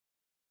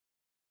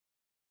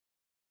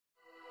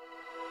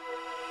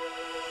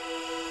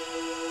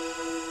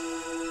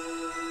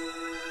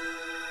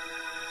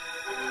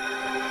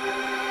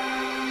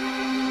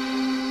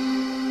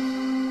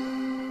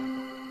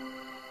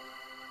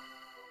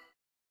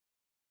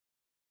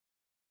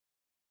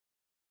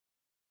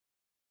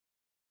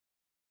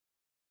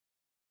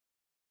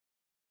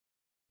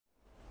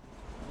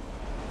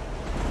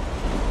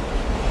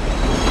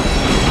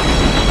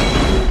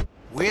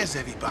Where's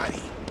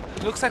everybody?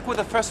 Looks like we're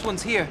the first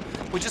ones here.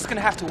 We're just gonna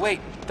have to wait.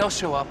 They'll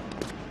show up.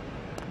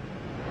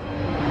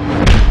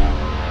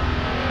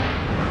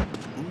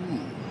 Ooh,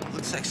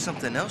 looks like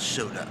something else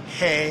showed up.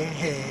 Hey,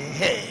 hey,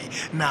 hey.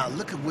 Now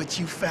look at what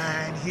you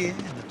find here in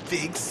the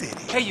big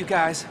city. Hey, you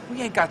guys.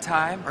 We ain't got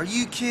time. Are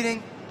you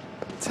kidding?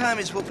 Time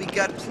is what we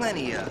got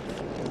plenty of.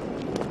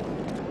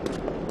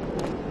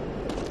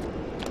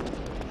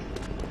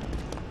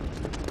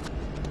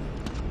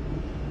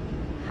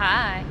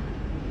 Hi.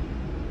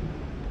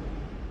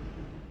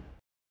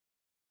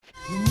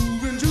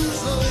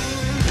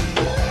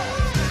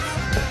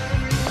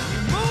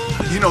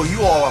 You know,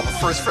 you all are the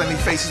first friendly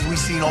faces we've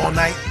seen all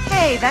night.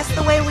 Hey, that's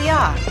the way we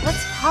are.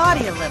 Let's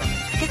party a little.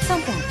 Get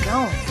something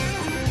going.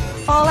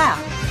 Fall out.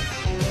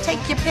 Take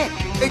your pick.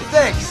 Hey,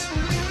 thanks.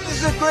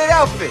 This is a great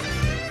outfit.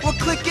 What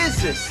clique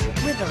is this?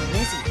 We're the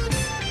Lizzies.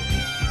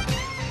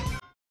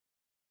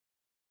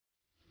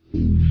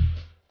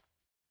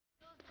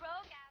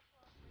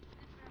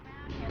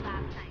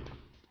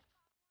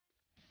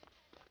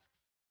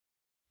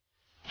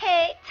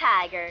 Hey,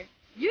 Tiger.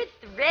 You're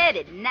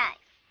threaded nice.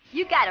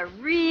 You got a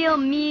real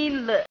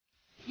mean look.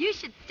 You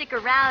should stick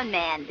around,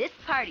 man. This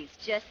party's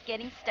just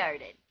getting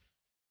started.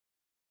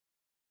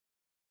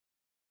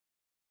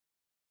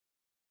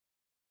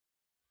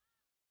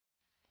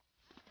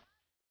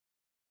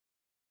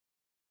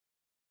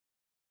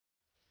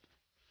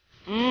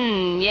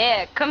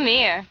 Yeah, come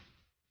here.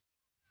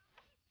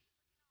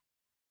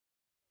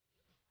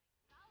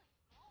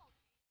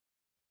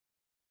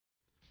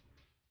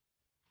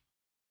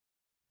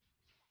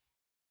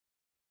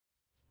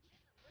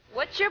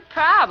 What's your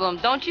problem?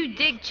 Don't you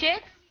dig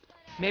chicks?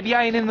 Maybe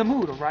I ain't in the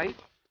mood, alright?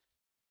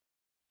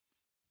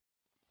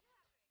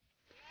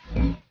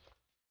 Naughty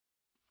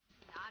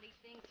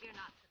things you're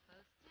not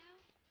supposed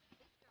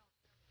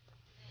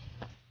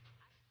to.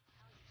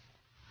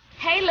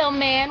 Hey, little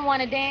man,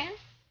 wanna dance?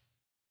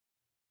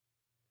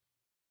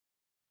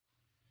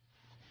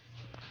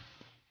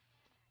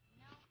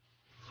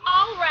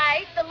 All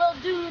right, the little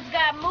dude's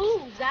got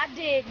moves. I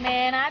dig,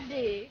 man, I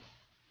dig.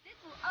 This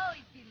will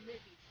always be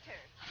Lizzie's turf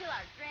till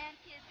our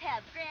grandkids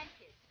have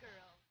grandkids, girl.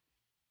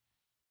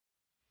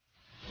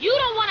 You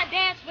don't wanna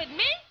dance with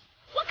me?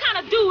 What kind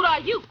of dude are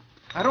you?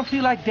 I don't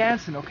feel like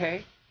dancing,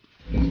 okay?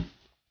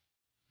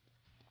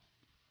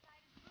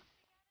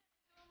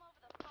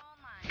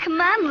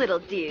 Come on, little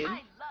dude.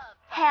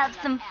 Have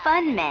some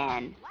fun,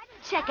 man.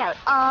 Check out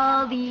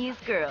all these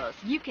girls.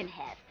 You can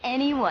have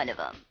any one of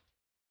them.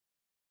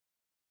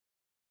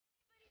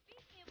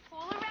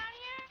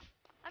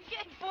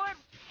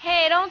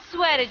 Hey, don't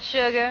sweat it,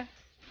 sugar.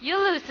 You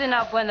loosen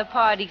up when the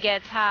party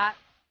gets hot.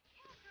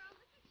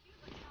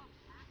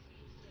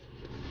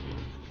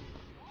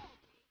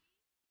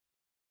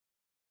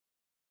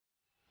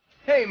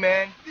 Hey,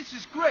 man, this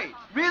is great.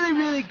 Really,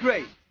 really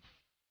great.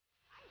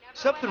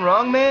 Something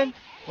wrong, man?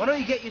 Why don't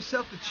you get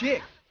yourself a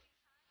chick?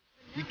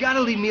 You gotta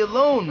leave me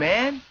alone,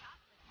 man.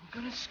 I'm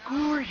gonna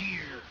score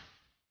here.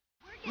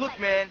 Look,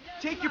 man,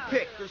 take your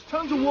pick. There's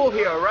tons of wool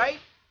here, all right?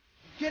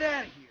 Get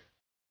out of here.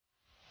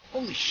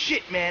 Holy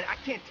shit, man, I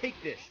can't take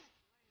this.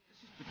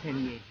 Let's just pretend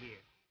he ain't here.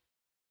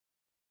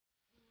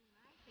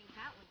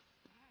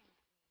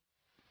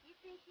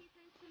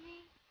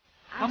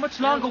 How much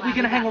longer are we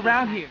gonna hang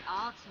around here?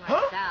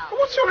 Huh?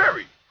 What's your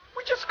hurry?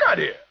 We just got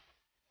here.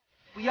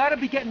 We ought to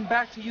be getting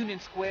back to Union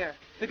Square.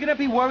 They're gonna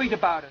be worried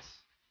about us.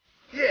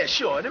 Yeah,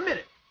 sure, in a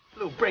minute. A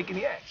little break in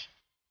the action.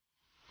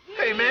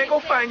 Hey, man, go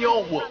find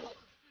your own wool.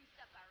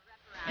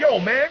 Yo,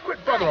 man,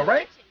 quit bugging, all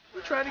right?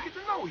 We're trying to get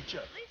to know each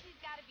other.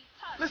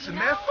 Listen,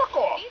 man, fuck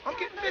off. I'm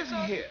getting busy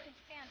here.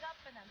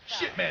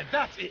 Shit, man,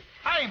 that's it.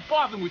 I ain't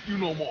bothering with you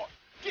no more.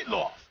 Get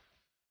lost.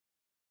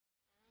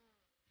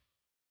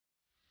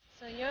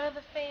 So you're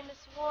the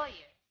famous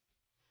warrior.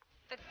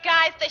 The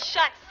guys that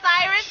shot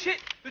Cyrus?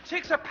 Shit! The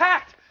chicks are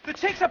packed! The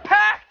chicks are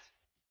packed!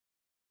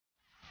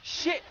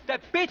 Shit!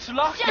 That bitch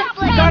locked it!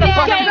 We gotta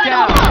fuck it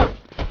down!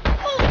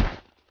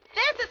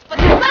 This is for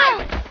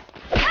Cyrus!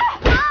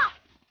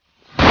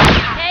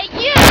 Hey,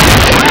 you!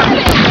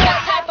 What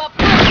type of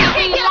pussy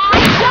be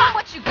like?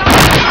 What you got?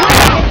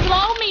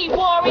 Slow me,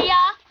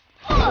 warrior!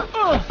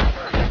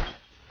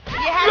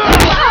 You have to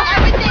figure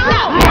everything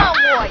out, huh,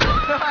 warrior?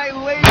 Hi,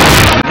 lady.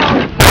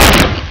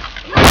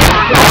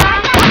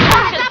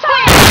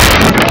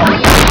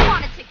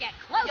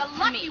 You're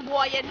lucky,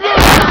 warrior.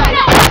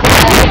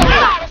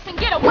 Cyrus and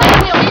get away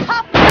real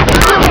tough.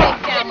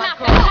 You're not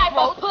the type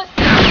of pussy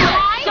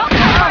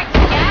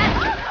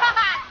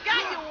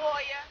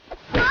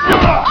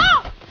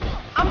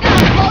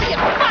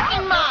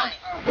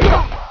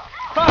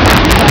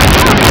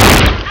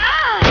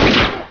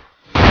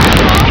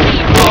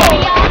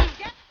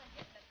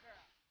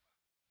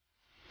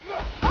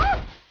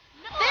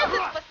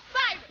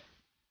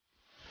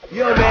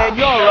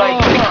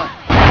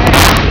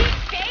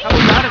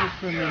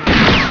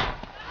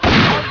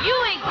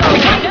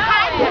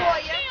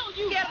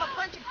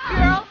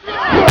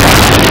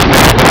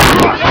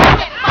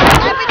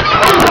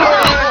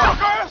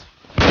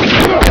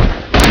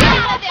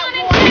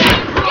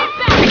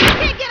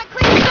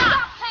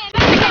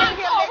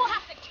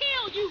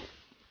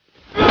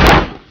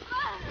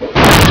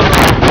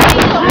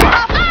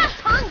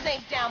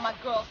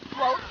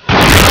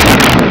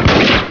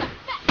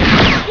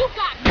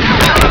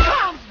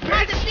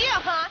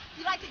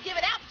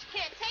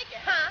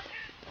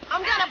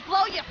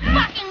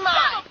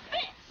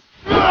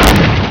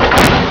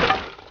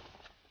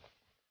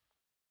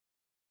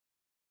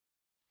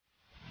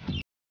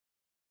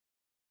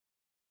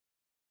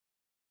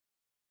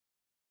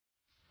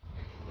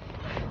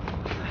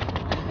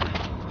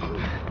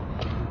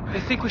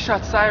think we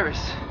shot Cyrus.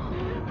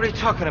 What are you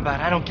talking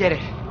about? I don't get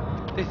it.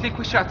 They think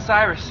we shot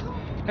Cyrus.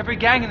 Every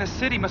gang in the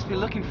city must be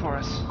looking for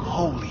us.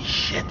 Holy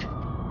shit.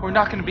 We're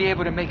not going to be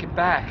able to make it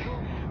back.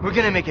 We're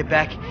gonna make it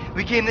back.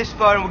 We came this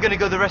far and we're gonna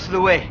go the rest of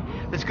the way.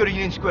 Let's go to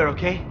Union Square,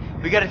 okay?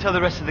 We gotta tell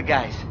the rest of the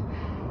guys.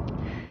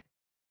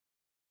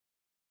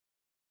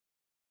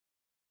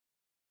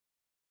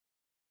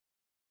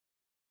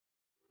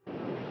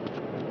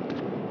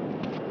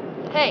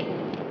 Hey.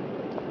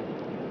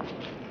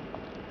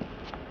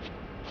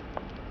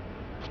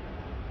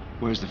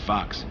 Where's the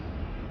fox?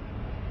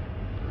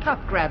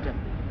 Cop grabbed him.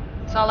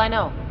 That's all I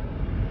know.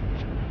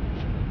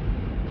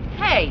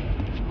 Hey,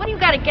 what do you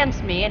got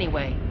against me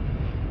anyway?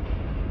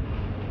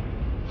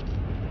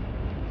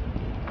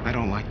 I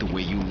don't like the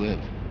way you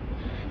live.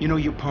 You know,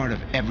 you're part of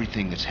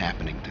everything that's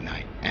happening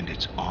tonight, and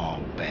it's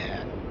all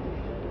bad.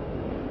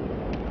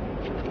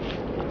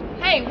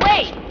 Hey,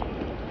 wait!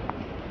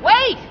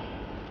 Wait!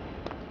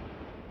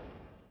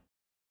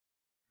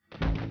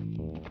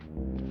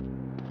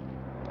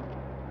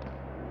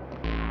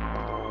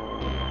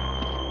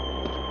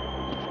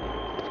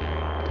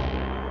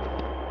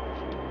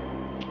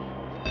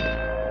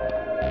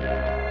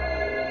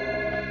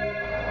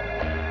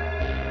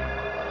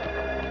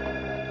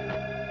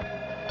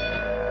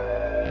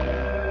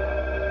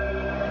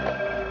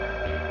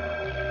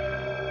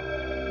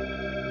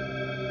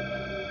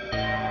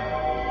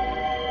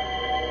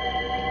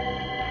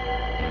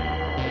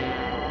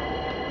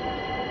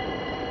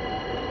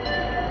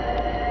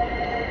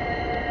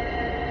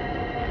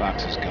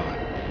 Fox is gone.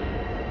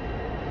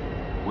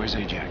 Where's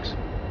Ajax?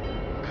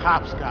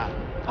 Cops got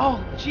him.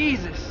 Oh,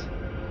 Jesus!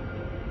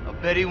 I'll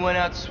bet he went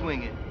out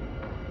swinging.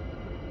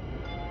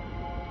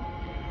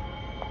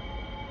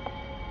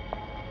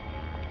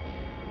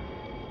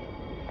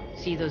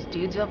 See those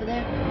dudes over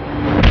there?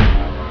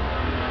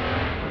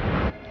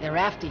 They're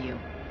after you.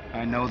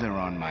 I know they're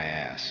on my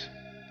ass,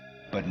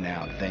 but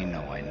now they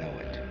know I know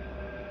it.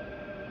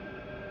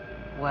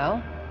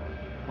 Well,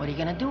 what are you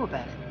gonna do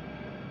about it?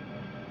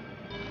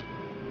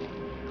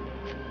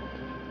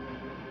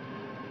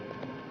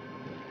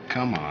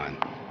 Come on.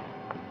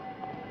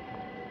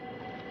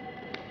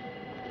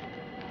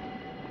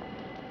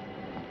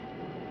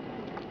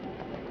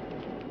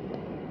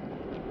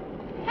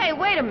 Hey,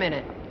 wait a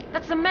minute.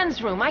 That's the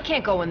men's room. I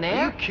can't go in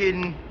there. Are you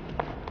kidding?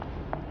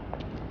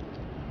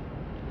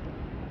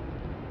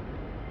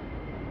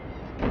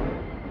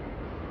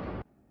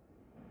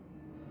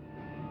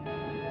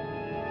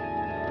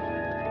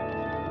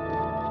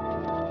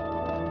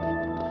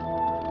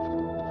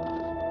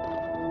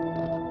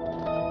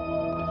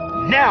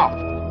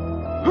 Now!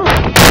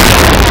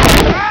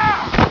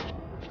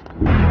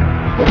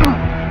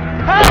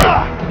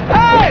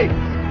 Hey!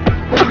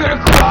 You're gonna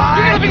cry!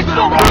 You're gonna be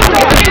so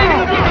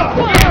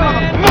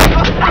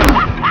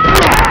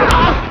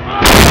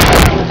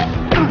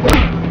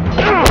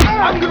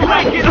I'm gonna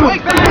make it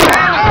like that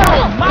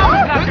now!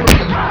 Mama's not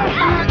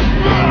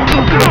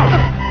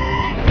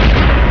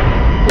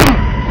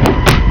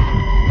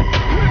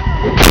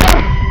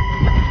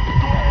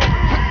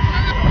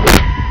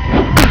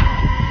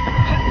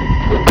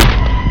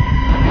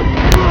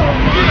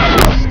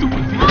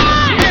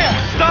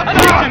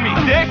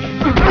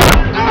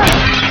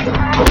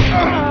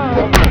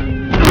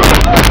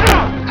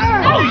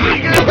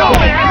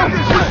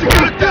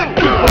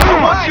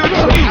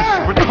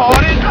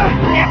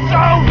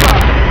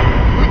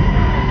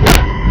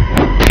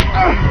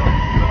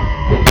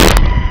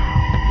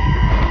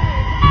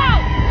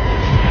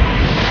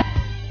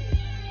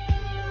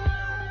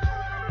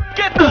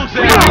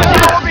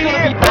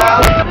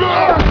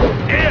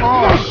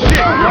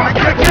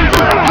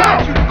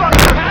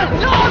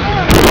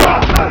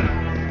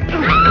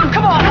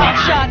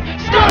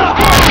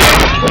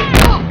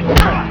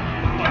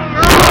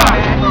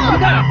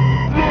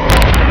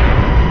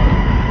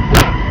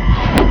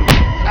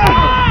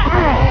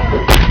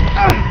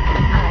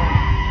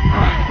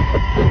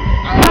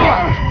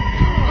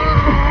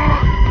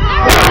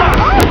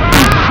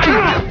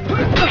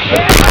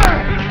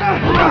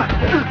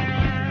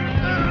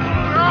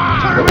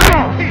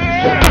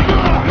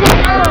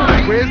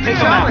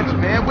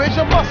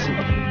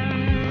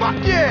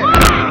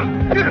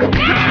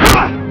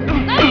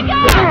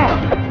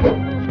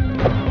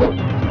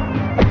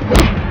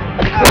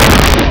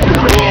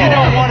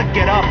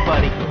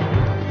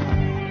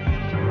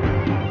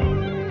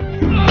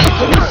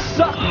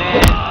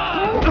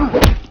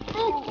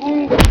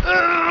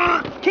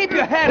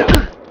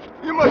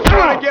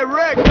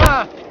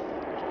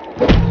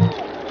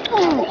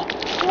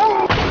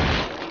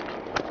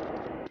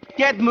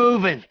Get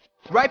moving.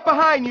 Right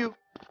behind you.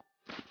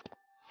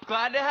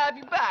 Glad to have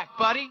you back,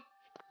 buddy.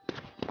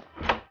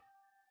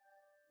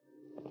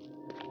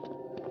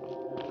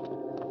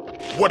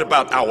 What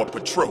about our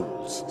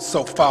patrols?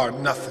 So far,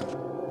 nothing.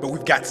 But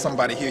we've got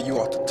somebody here you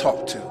ought to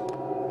talk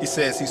to. He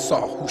says he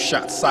saw who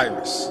shot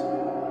Cyrus.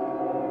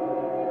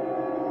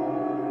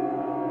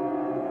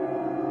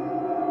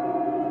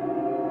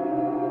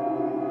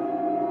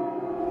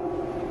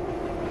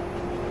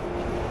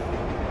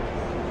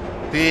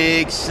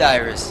 Big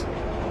Cyrus.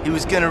 He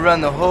was gonna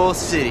run the whole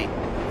city.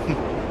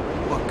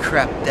 What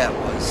crap that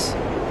was.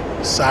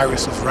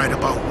 Cyrus was right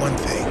about one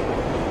thing.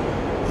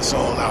 It's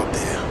all out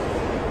there.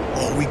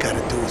 All we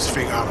gotta do is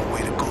figure out a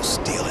way to go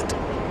steal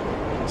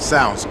it.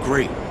 Sounds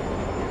great.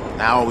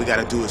 Now all we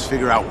gotta do is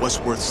figure out what's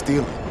worth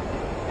stealing.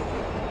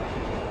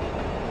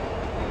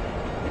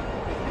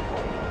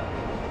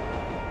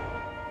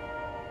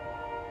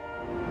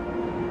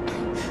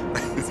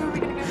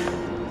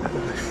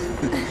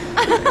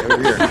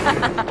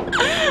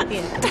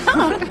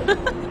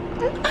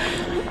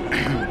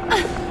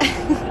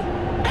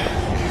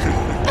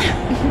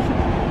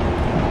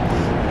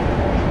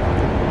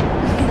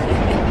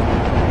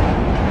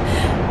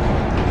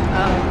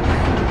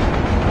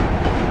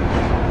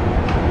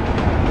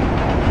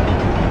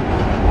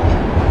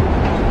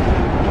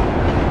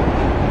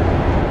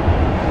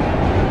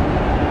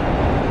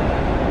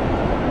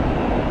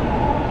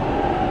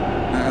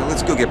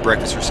 Let's go get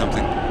breakfast or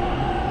something.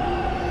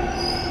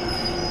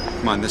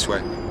 Come on, this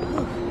way.